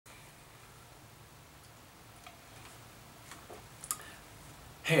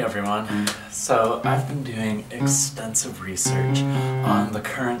Hey everyone. So I've been doing extensive research on the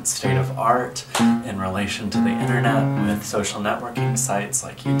current state of art in relation to the internet with social networking sites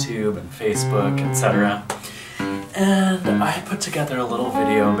like YouTube and Facebook, etc. And I put together a little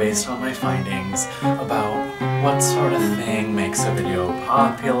video based on my findings about what sort of thing makes a video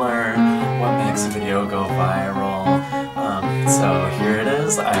popular, what makes a video go viral. So here it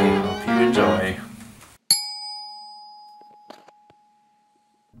is. I hope you enjoy.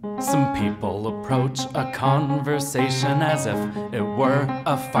 Some people approach a conversation as if it were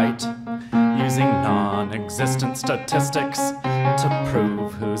a fight, using non-existent statistics to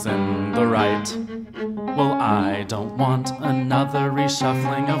prove who's in the right. Well, I don't want another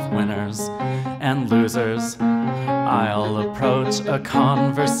reshuffling of winners and losers. I'll approach a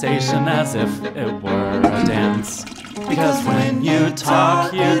conversation as if it were a dance, because when you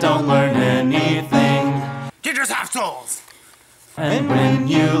talk, you don't learn anything. You just have souls! And when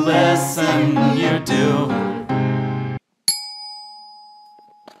you listen, you do.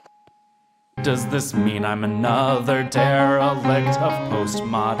 Does this mean I'm another derelict of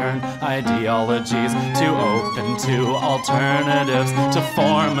postmodern ideologies, too open to alternatives to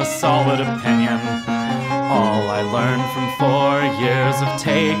form a solid opinion? All I learned from 4 years of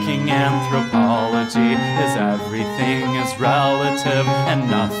taking anthropology is everything is relative and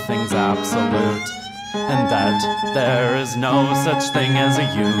nothing's absolute, and that there is no such thing as a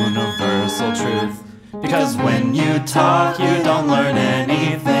universal truth. Because when you talk, you don't learn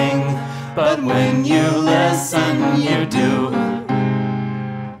anything, but when you listen, you do.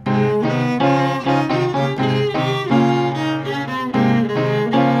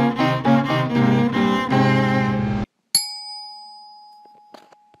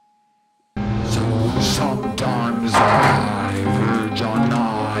 So sometimes I verge on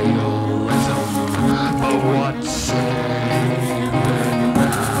nihilism, but what's saving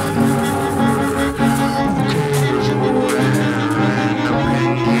matter? Who cares when an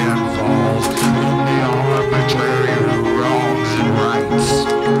opinion falls on the arbitrary wrongs and rights?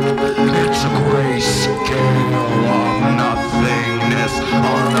 It's a gray scale of nothingness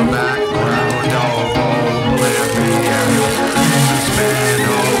on the background of oblivion. In the span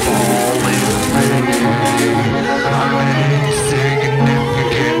of all infinity, I'm an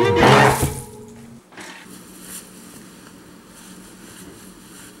insignificant blip.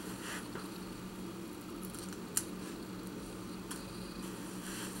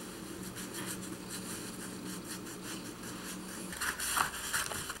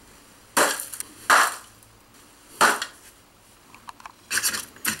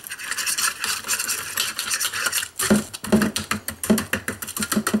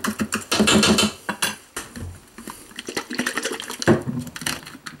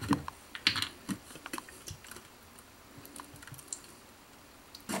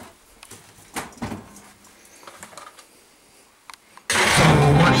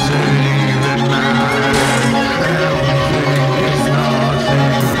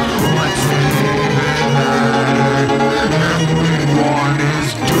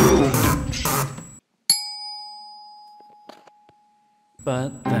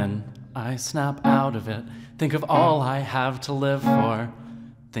 But then I snap out of it. Think of all I have to live for.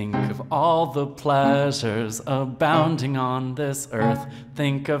 Think of all the pleasures abounding on this earth.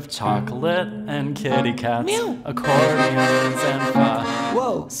 Think of chocolate and kitty cats, Meow. accordions and pho,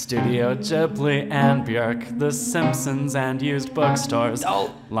 Whoa. Studio Ghibli and Björk, The Simpsons and used bookstores,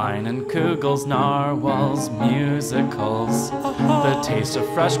 Oh. Line and Kugel's, narwhals, musicals, the taste of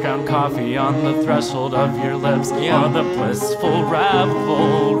fresh ground coffee on the threshold of your lips, Yeah. or the blissful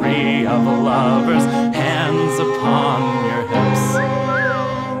revelry of lovers, hands upon your hips.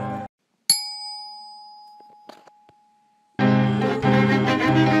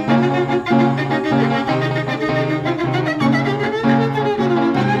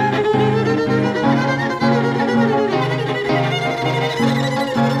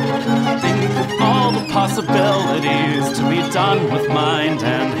 Possibilities to be done with mind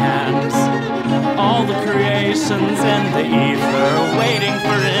and hands. All the creations in the ether waiting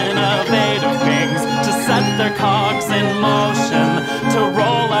for innovative beings to set their cogs in motion, to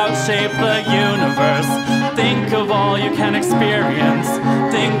roll out, shape the universe. Think of all you can experience.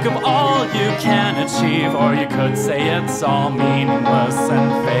 Think of all you can achieve. Or you could say it's all meaningless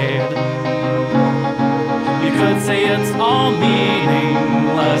and fade. You could say it's all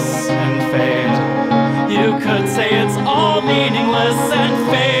meaningless and fade. You could say it's all meaningless and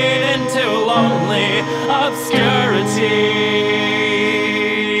fade into lonely obscurity.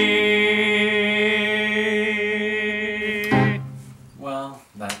 Well,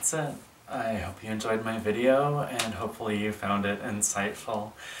 that's it. I hope you enjoyed my video, and hopefully you found it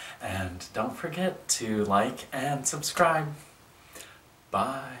insightful. And don't forget to like and subscribe.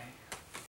 Bye.